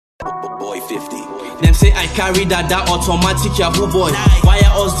Boy 50. Them say I carry that automatic Yahoo boy. Wire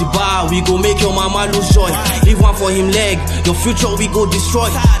us the bar, we go make your mama lose joy. Leave one for him leg, your future we go destroy.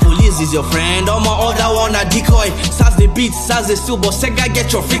 Police is your friend, all my other one a decoy. Saz the beat, Saz the still, but Sega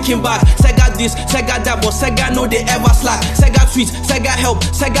get your freaking back. Sega this, Sega that, but Sega know they ever slack. Sega tweet, Sega help,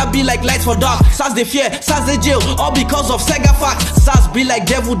 Sega be like light for dark. Saz the fear, Saz the jail, all because of Sega fact. Saz be like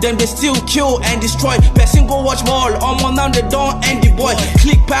devil, them they still kill and destroy. Person go watch more, all now they don't end the boy.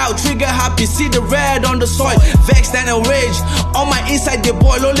 Click pow, trigger happy, see the red on the soil. Vexed and enraged, on my inside the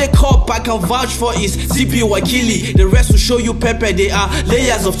boil. Only cup I can vouch for is CP Wakili. The rest will show you pepper, they are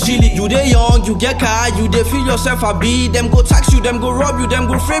layers of chili. You they young, you get car, you they feel yourself a beat. Them go tax you, them go rob you, them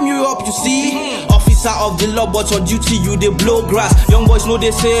go frame you up, you see. Officer of the law, but on duty you they blow grass. Young boys know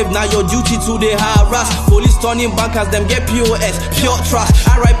they save, now your duty to they harass. Police turning bankers, them get POS, pure trust.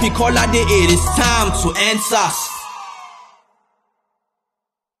 RIP caller day, it is time to end SARS.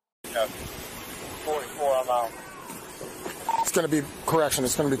 44, I'm out. It's going to be, correction,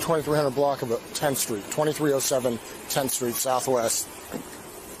 it's going to be 2300 block of 10th Street, 2307 10th Street Southwest.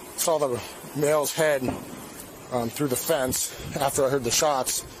 Saw the male's head through the fence after I heard the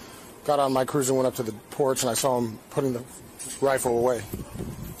shots. Got on my cruiser, went up to the porch, and I saw him putting the rifle away.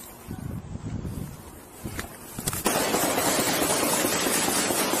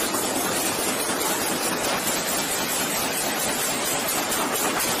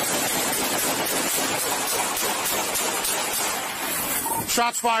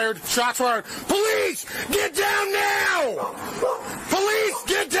 Shots fired! Shots fired! Police! Get down now! Police!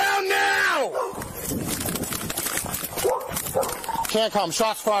 Get down now! Can't come.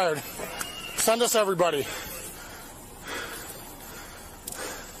 Shots fired. Send us everybody.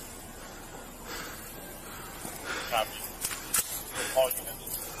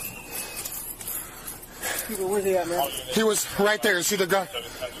 Where's he at, man? He was right there. You see the gun?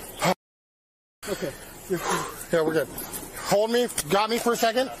 Okay. Yeah, we're good. Hold me. Got me for a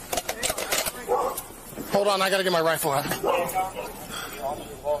second? Hold on, I gotta get my rifle out.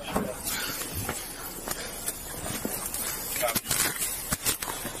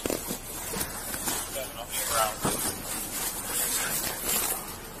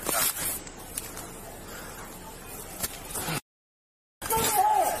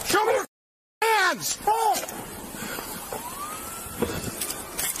 Show me your hands!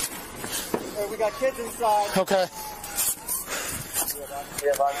 Hey, we got kids inside. Okay.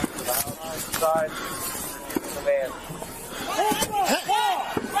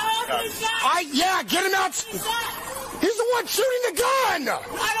 Yeah, get him out. He's the one shooting the gun. I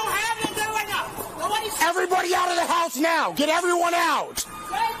don't have it there right now. Everybody out of the house now. Get everyone out.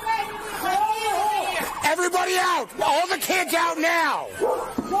 Everybody out. All the kids out now.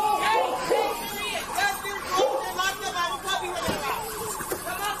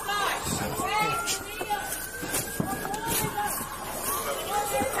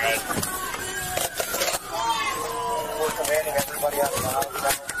 Everybody out of the house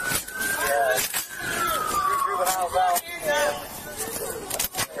now. Yeah. 3 juveniles out and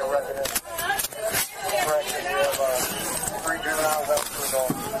your resident. Correction, you have 3 juveniles out for the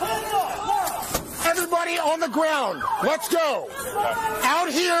Everybody on the ground. Let's go. Out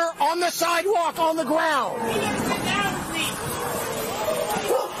here on the sidewalk on the ground.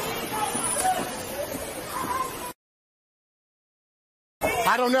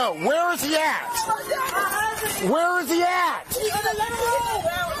 I don't know. Where is he at? Where is he at?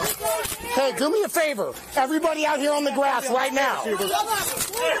 Hey, do me a favor. Everybody out here on the grass right now.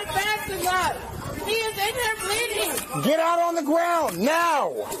 Get out on the ground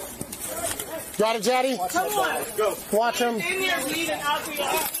now. Got it, Jaddy? Come on. Go. Watch him.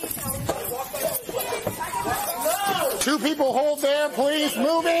 2 people hold there, please.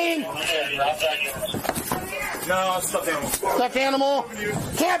 Moving. No, stuffed animal. Stuffed animal.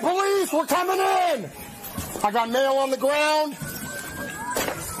 Can't police. We're coming in. I got male on the ground.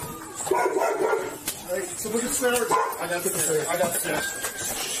 Hey, so look at stairs. I got the stairs. I got the stairs.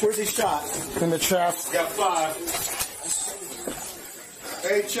 Where's he shot? In the chest. Got 5.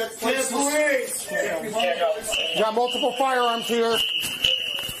 Hey, check places. Police! Got multiple firearms here.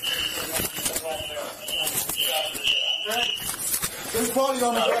 There's body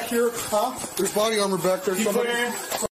armor back here. Huh? There's body armor back there. Somebody.